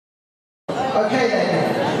Okay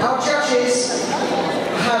then, our judges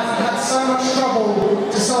have had so much trouble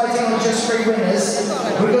deciding on just 3 winners.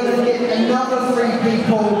 We're going to give another 3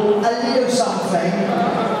 people a little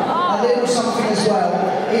something as well.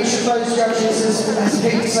 Each of those judges has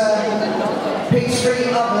picked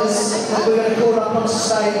 3 others that we're going to call up onto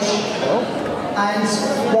stage. And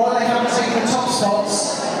while they haven't taken the top spots,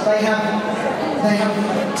 they have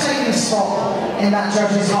taken a spot in that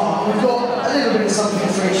judge's heart. We've got a little bit of something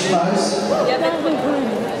for each of those.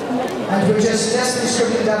 And we're just desperately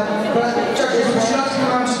scribbling down. But judges, would you like to come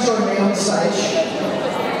around to join me on stage?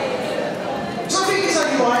 So I think it's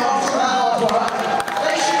only right after that hard work.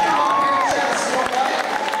 They should come up here and share the spotlight.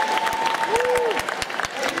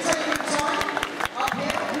 They can take your time up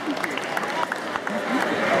here.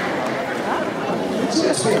 So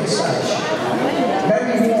let's be on stage.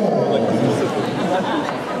 Very warm.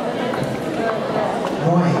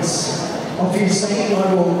 Right. Obviously, I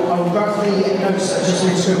will grab the notes that just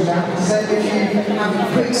been scribbled down. Does if you have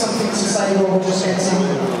quick something to say, we'll just get that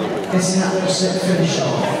just finish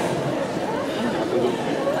off.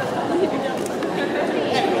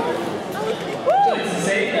 I'd like to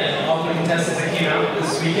say that all the contestants that came out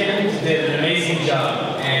this weekend did an amazing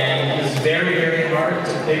job, and it was very, very hard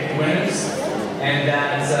to pick winners. And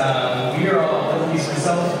that we are all, at least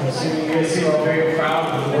myself, I'm assuming you guys are all very proud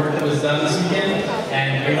of the work that was done this weekend,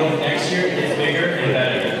 and we hope next year it gets bigger and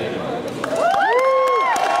better.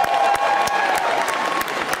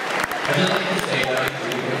 I'd just like to say that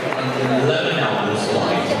 11 hours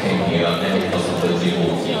flight came here, and it was a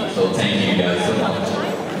 30-40, so thank you guys so much.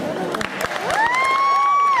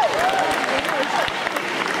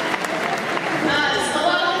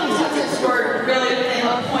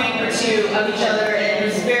 Of each other, and it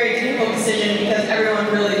was a very difficult decision because everyone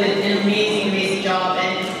really did an amazing job,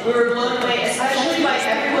 and we were blown away, especially by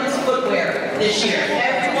everyone's footwear this year.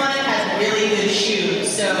 Everyone has really good shoes,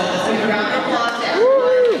 so let's give a round of applause to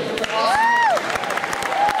everyone for awesome.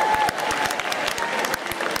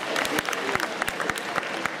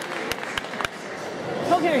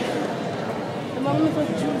 Okay. The moment of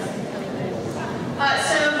truth.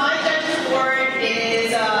 So my judge's award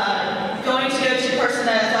is going to go to the person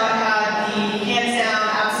that I thought had the hands down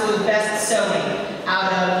absolute best sewing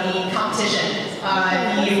out of the competition.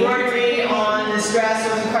 The embroidery on this dress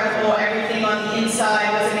was incredible. Everything on the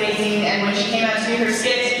inside was amazing. And when she came out to do her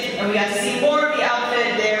skit and we got to see more of the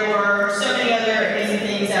outfit, there were so many other amazing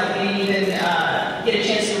things that we didn't even get a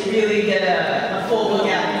chance to really get a full look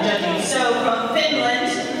at in judging. So from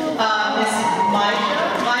Finland, Miss Maja,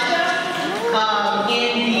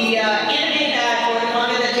 in the anime that, or the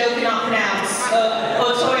manga that Joe cannot pronounce,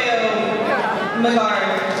 Otoyo Magard.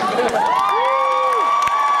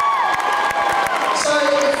 So,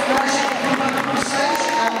 if you actually come back on stage,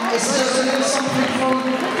 it's just a little something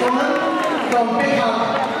from them. From big hug.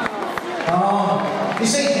 Oh, you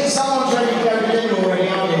see, someone's ready to go to dinner already,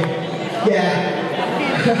 aren't you? Yeah.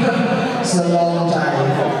 It's a long day.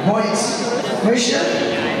 Right, Misha?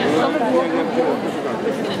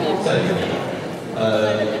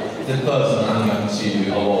 The person I'm going to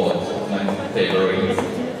award my favorite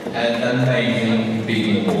an amazing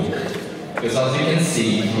big book. Because as you can see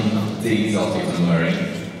from these outfits I'm wearing,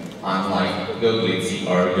 I'm like, go glitzy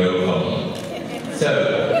or go home. So,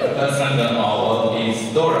 the person I'm going to award is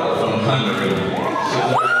Dora from Hungary.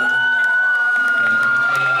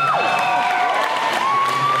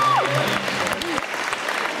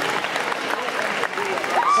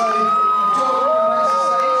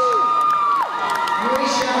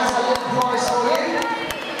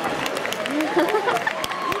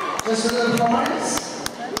 Just a little prize.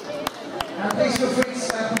 And please feel free to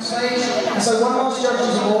step on stage. And so one last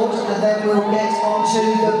judges award, and then we'll get on to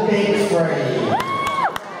the big 3.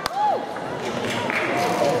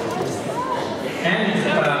 And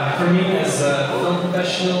for me, as a film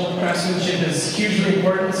professional, craftsmanship is hugely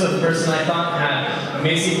important. So the person I thought had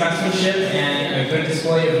amazing craftsmanship and a good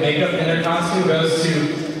display of makeup in their costume goes to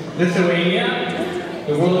Lithuania,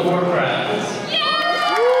 the World of Warcraft.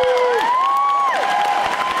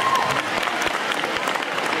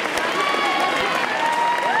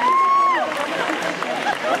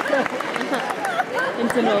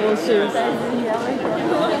 Into normal shoes.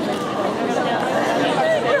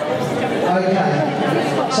 Okay,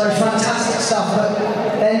 so fantastic stuff, but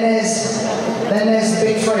then there's the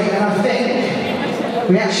big 3, and I think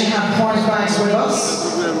we actually have prize bags with us.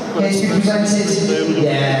 Here to be presented.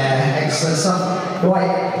 Yeah, excellent stuff.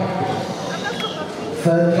 Right,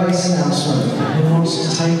 3rd place announcement. Who wants to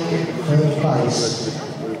take 3rd place?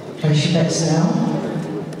 Place your bets now.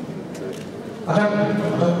 I don't.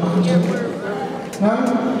 No?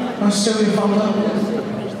 I'm still in front of them.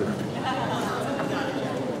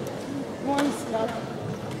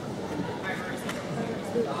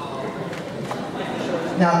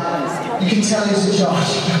 Now, you can tell who's in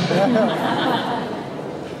charge.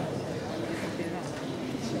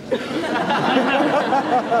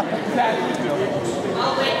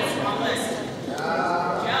 I'll wait. Almost.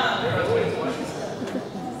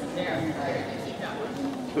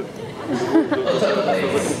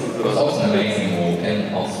 It was also an amazing walk,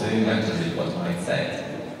 and also mentioned what I said.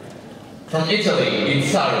 From Italy,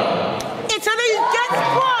 it's Sarah. Italy gets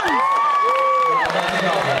one!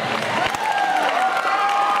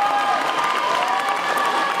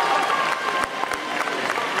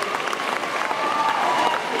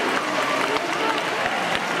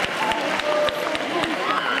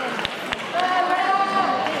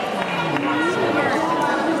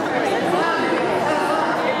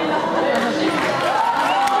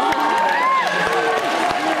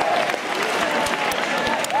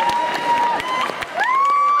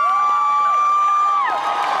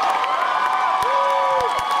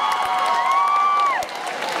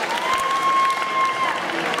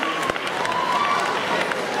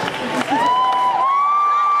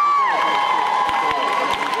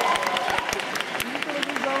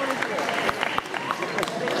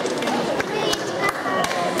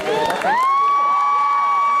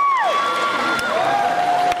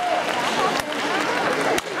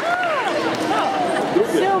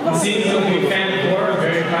 The scene is looking fan for.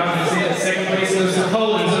 Very proud to say that second place goes to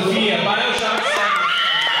Poland, Zofia, Bioshock.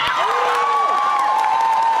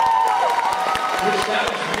 Which that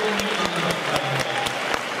was really neat to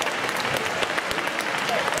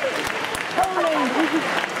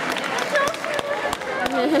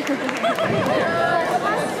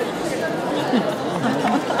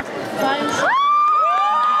Thanks.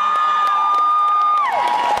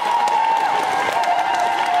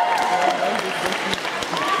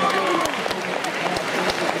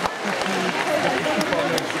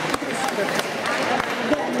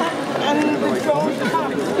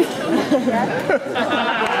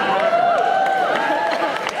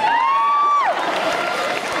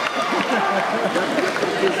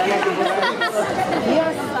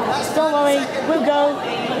 Yes, don't worry,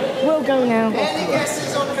 we'll go now. Any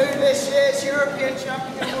guesses on who this year's European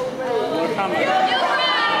champion will be?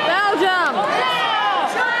 Belgium!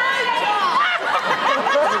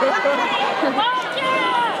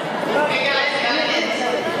 Hey guys, got it?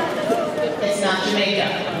 It's not Jamaica.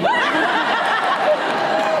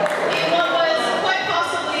 In what was quite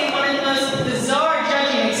possibly one of the most bizarre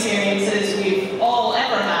judging experiences we've all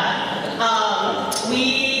ever had,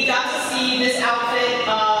 we got to see this outfit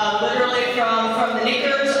literally from the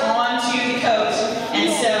knickers onto the coat, and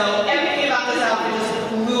so everything about this outfit just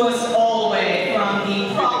blew us all away, from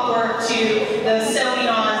the prop work to the sewing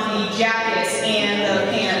on the jackets and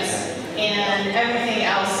the pants, and everything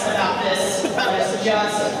else about this was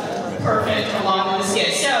just perfect along with the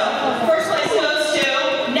skit. So, first place goes to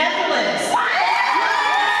Netherlands.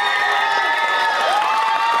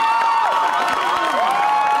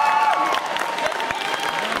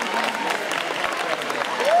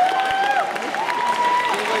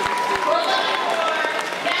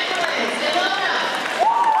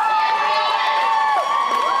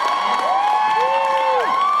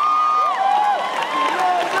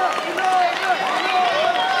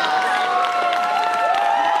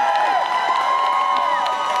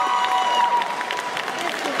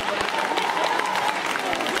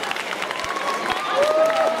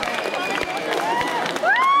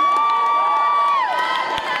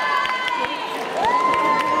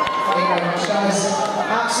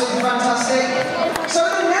 Absolutely fantastic. So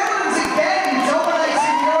the Netherlands again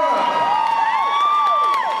dominating Europe.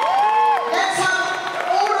 Let's have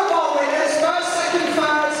all of our winners, first, second,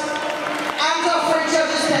 third, and our three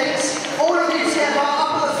judges' picks. All of you together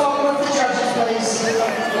up at the front with the judges, please.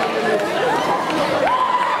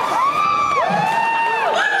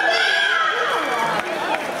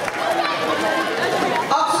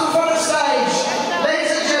 Up to the front of stage,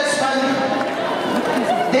 ladies and gentlemen,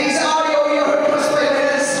 these are your Eurocosplay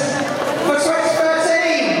winners for 2013.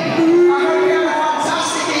 I hope you had a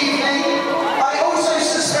fantastic evening. I also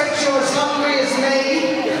suspect you're as hungry as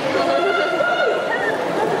me.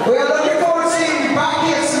 We are looking forward to seeing you back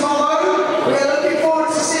here tomorrow. We are looking forward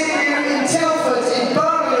to seeing you in Telford, in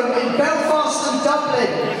Birmingham, in Belfast and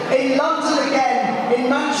Dublin, in London again, in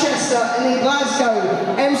Manchester and in Glasgow.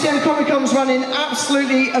 MCM Comic Con's running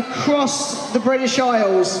absolutely across the British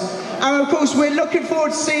Isles. And of course, we're looking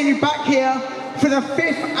forward to seeing you back here for the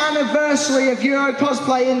 5th anniversary of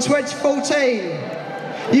Eurocosplay in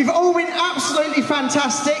 2014. You've all been absolutely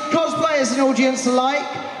fantastic, cosplayers and audience alike,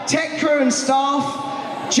 tech crew and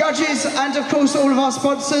staff, judges, and of course all of our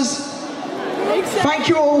sponsors. Thank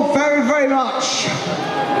you all very, very much.